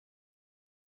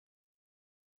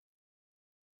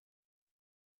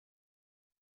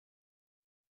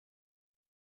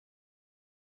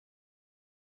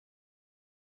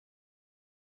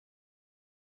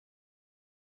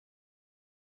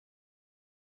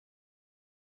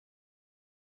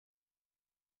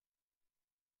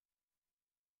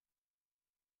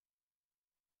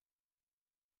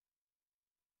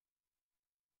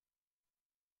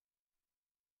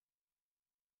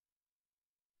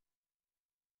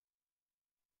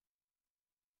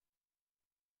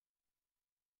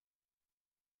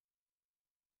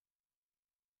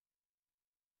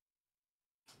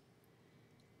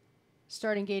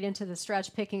Starting gate into the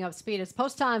stretch, picking up speed. It's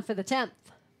post time for the 10th.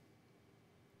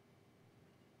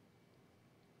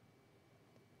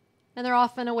 And they're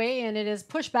off and away, and it is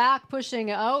push back, pushing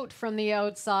out from the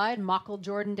outside. Mockle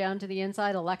Jordan down to the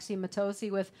inside. Alexi Matosi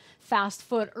with fast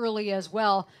foot early as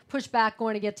well. Push back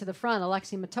going to get to the front.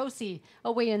 Alexi Matosi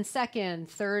away in second.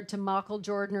 Third to Mockle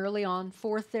Jordan early on.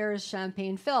 Fourth there is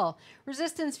Champagne Phil.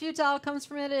 Resistance Futile comes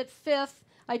from it at fifth.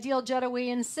 Ideal Jet away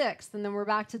in sixth. And then we're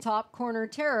back to Top Corner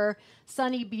Terror.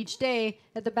 Sunny Beach Day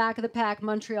at the back of the pack.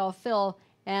 Montreal Phil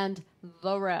and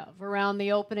The Rev. Around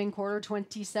the opening quarter,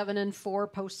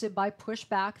 27-4, posted by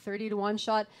Pushback, 30-1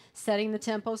 shot, setting the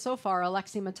tempo so far.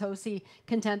 Alexi Matosi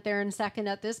content there in second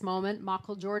at this moment.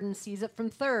 Mockle Jordan sees it from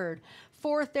third.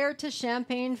 Fourth there to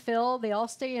Champagne Phil. They all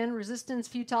stay in. Resistance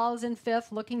Futile is in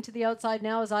fifth. Looking to the outside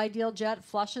now is Ideal Jet.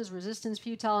 Flushes Resistance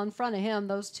Futile in front of him.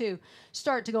 Those two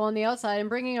start to go on the outside and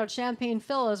bringing out Champagne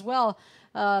Phil as well.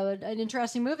 An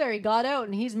interesting move there. He got out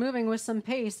and he's moving with some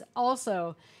pace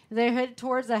also. They head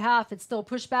towards the half. It's still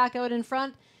push back out in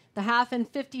front. The half in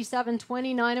 57,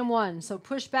 29-1. So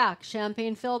push back.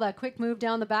 Champagne Phil, that quick move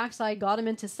down the backside, got him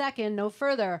into second. No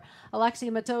further. Alexi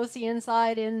Matosi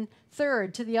inside in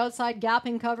third. To the outside,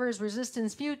 gapping covers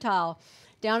Resistance Futile.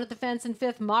 Down at the fence in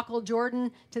fifth, Mockle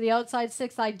Jordan. To the outside,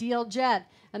 sixth, Ideal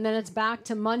Jet. And then it's back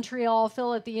to Montreal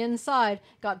Phil at the inside.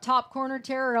 Got Top Corner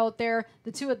Terror out there.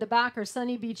 The two at the back are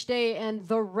Sunny Beach Day and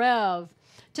The Rev.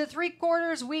 To three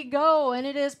quarters we go, and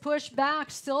it is push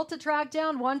back. Still to track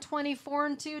down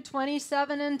 124-2,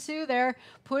 27-2 there.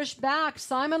 Push back.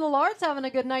 Simon Allard's having a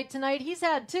good night tonight. He's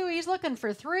had two. He's looking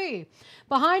for three.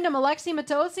 Behind him, Alexi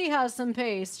Matosi has some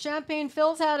pace. Champagne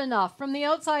Phil's had enough. From the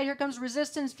outside, here comes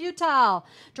Resistance Futile.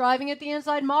 Driving at the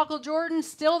inside, Mockle Jordan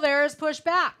still there as push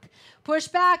back. Push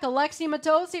back, Alexi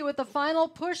Matosi with the final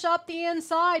push up the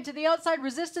inside. To the outside,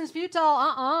 Resistance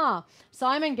Futile.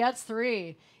 Simon gets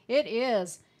three. It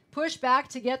is push back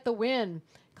to get the win.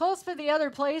 Close for the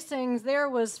other placings. There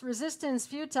was Resistance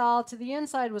Futile. To the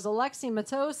inside was Alexi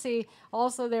Matosi.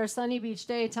 Also there, Sunny Beach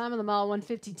Day. Time of the mile,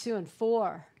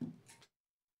 152-4.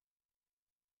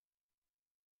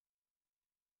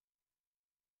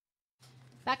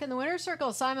 Back in the winner's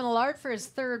circle, Simon Allard for his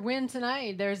third win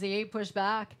tonight. There's the 8 push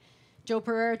back. Joe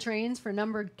Pereira trains for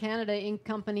Numbered Canada Inc.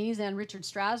 Companies and Richard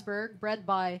Strasburg, bred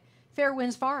by Fair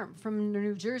Winds Farm from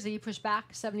New Jersey. Push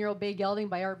back, 7-year-old bay gelding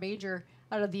by Art Major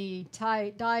out of the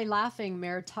Die Laughing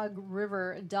mare Tug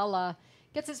River Della.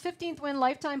 Gets his 15th win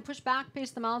lifetime. Push back,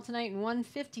 paced the mile tonight in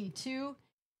 152.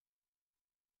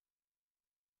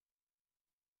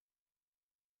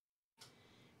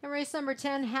 And race number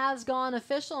 10 has gone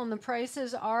official, and the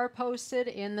prices are posted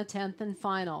in the 10th and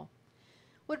final.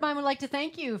 Woodbine would like to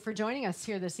thank you for joining us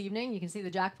here this evening. You can see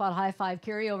the Jackpot High Five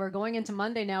carryover going into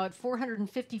Monday now at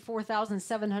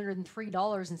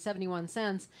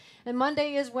 $454,703.71. And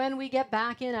Monday is when we get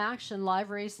back in action, live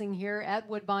racing here at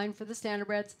Woodbine for the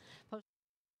Standardbreds.